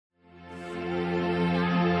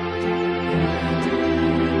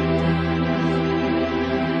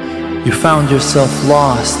You found yourself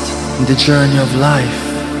lost in the journey of life.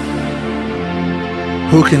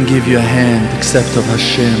 Who can give you a hand except of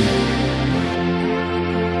HaShem?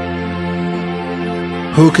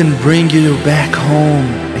 Who can bring you back home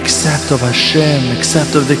except of HaShem,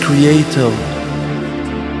 except of the Creator?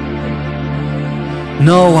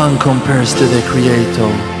 No one compares to the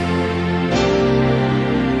Creator.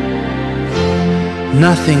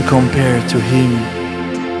 Nothing compared to Him.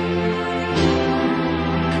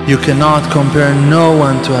 You cannot compare no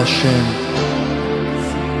one to HaShem.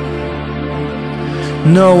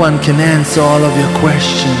 No one can answer all of your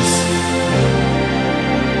questions,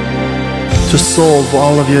 to solve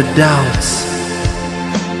all of your doubts,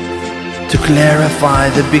 to clarify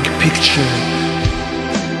the big picture,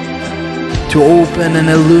 to open an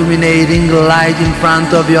illuminating light in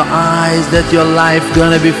front of your eyes that your life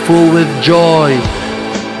gonna be full with joy,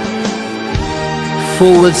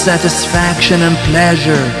 full with satisfaction and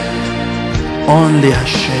pleasure. Only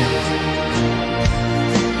HaShem.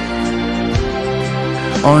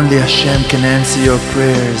 Only HaShem can answer your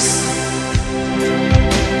prayers.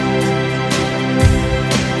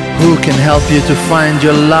 Who can help you to find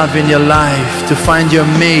your love in your life, to find your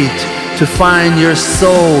mate, to find your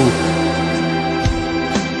soul?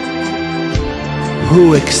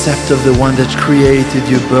 Who except of the one that created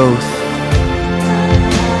you both?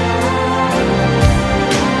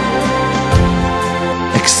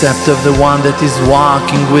 Except of the one that is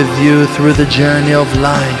walking with you through the journey of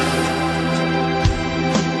life,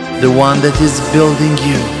 the one that is building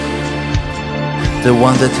you, the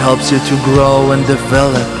one that helps you to grow and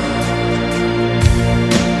develop.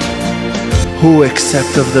 Who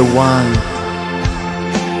except of the one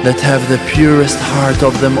that have the purest heart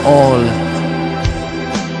of them all,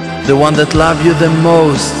 the one that loved you the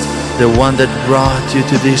most, the one that brought you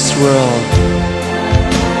to this world,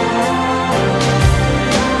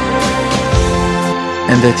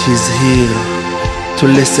 and that He's here to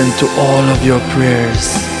listen to all of your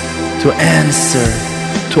prayers, to answer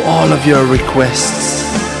to all of your requests.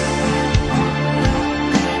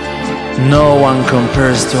 No one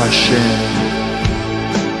compares to HaShem.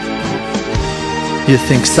 You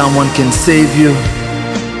think someone can save you?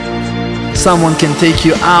 Someone can take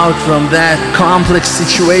you out from that complex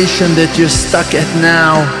situation that you're stuck at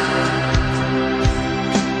now?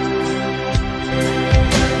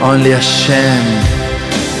 Only HaShem.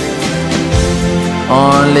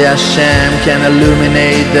 Only HaShem can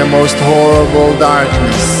illuminate the most horrible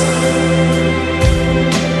darkness.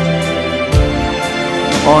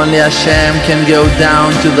 Only HaShem can go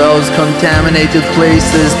down to those contaminated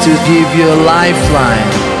places to give you a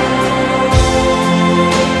lifeline,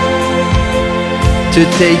 to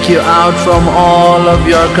take you out from all of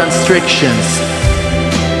your constrictions,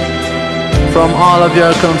 from all of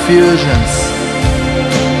your confusions,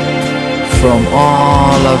 from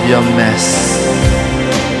all of your mess.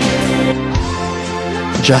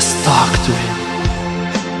 Just talk to Him.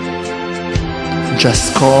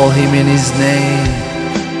 Just call Him in His name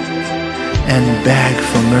and beg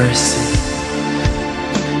for mercy.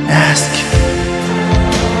 Ask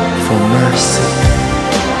for mercy.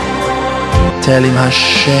 Tell Him,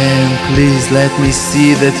 HaShem, please let me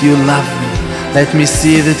see that you love me. Let me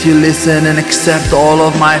see that you listen and accept all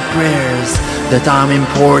of my prayers, that I'm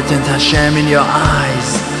important, HaShem, in your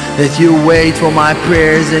eyes, that you wait for my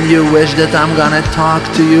prayers and you wish that I'm gonna talk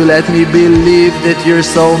to you. Let me believe that you're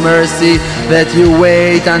so mercy, that you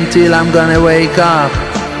wait until I'm gonna wake up.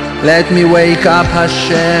 Let me wake up,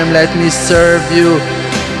 HaShem, let me serve you.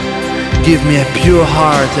 Give me a pure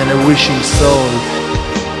heart and a wishing soul.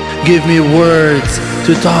 Give me words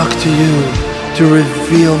to talk to you, to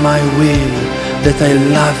reveal my will, that I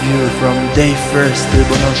love you from day first,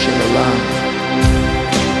 Ribono Shel Olam.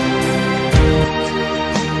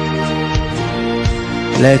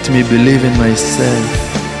 Let me believe in myself.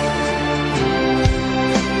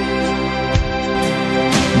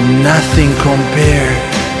 Nothing compared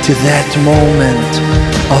to that moment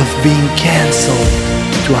of being cancelled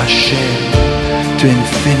to HaShem, to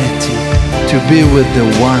infinity, to be with the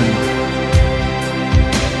One.